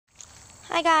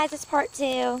Hi guys, it's part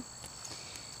 2.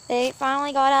 They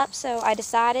finally got up, so I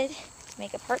decided to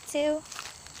make a part 2.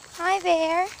 Hi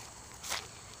Bear.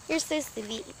 You're so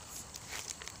sweet.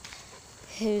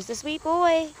 Who's the sweet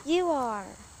boy? You are.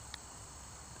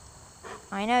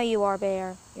 I know you are,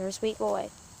 Bear. You're a sweet boy.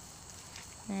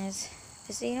 There's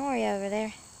Missy and Oreo over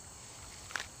there.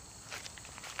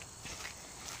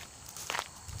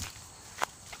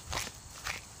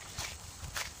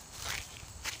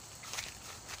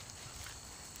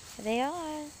 There they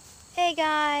are. Hey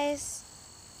guys.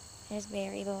 There's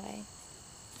Berry Boy.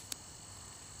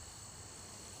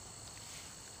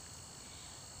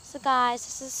 So guys,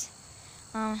 this is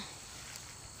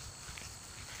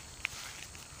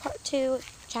part 2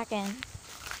 check-in.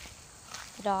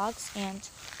 The dogs and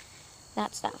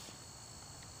that stuff.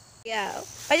 Yo,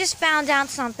 I just found out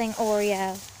something,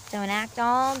 Oreo. Don't act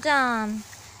all dumb.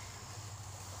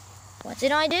 What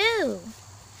did I do?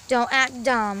 Don't act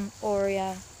dumb,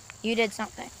 Oreo. You did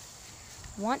something.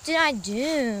 What did I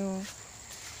do?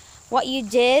 What you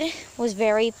did was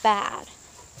very bad.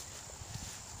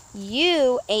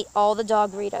 You ate all the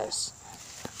dogritos.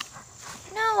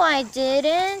 No, I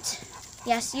didn't.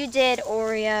 Yes, you did,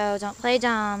 Oreo. Don't play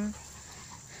dumb.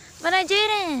 But I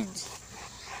didn't.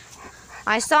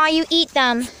 I saw you eat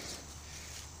them.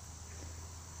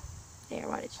 There,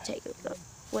 why did you take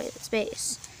away the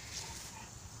space?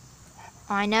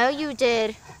 I know you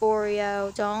did,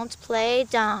 Oreo. Don't play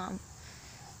dumb.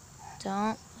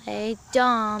 Don't play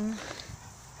dumb.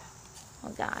 Oh,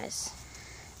 guys.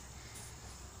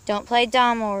 Don't play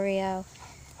dumb, Oreo.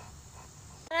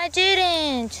 But I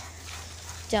didn't.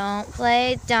 Don't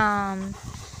play dumb.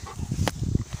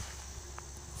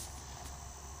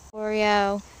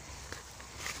 Oreo.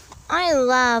 I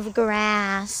love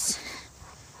grass.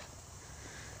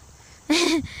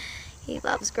 He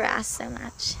loves grass so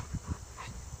much.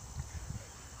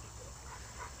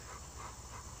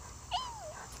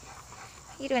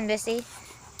 How you doing, Bissy?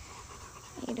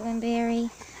 How you doing, Barry?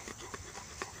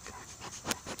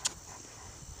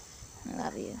 I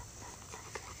love you.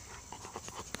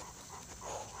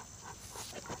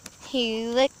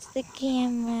 You licked the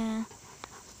camera.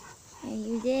 Yeah,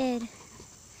 you did.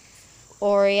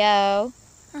 Oreo.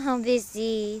 Oh,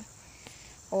 Bissy.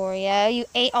 Oreo, you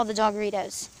ate all the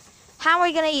dogritos. How are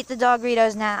we going to eat the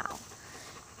dogritos now?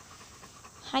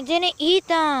 I didn't eat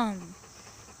them.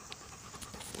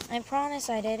 I promise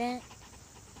I didn't.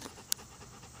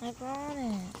 I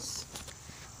promise.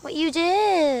 What you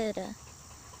did.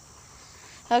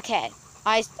 Okay,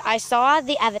 I saw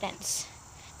the evidence.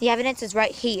 The evidence is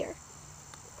right here.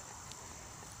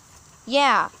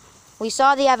 Yeah, we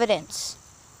saw the evidence.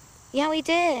 Yeah, we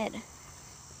did.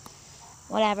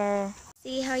 Whatever.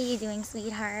 See, how you doing,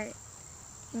 sweetheart?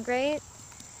 Great?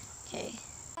 Okay.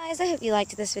 Guys, I hope you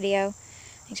liked this video.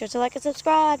 Make sure to like and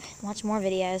subscribe. Watch more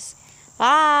videos.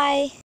 Bye!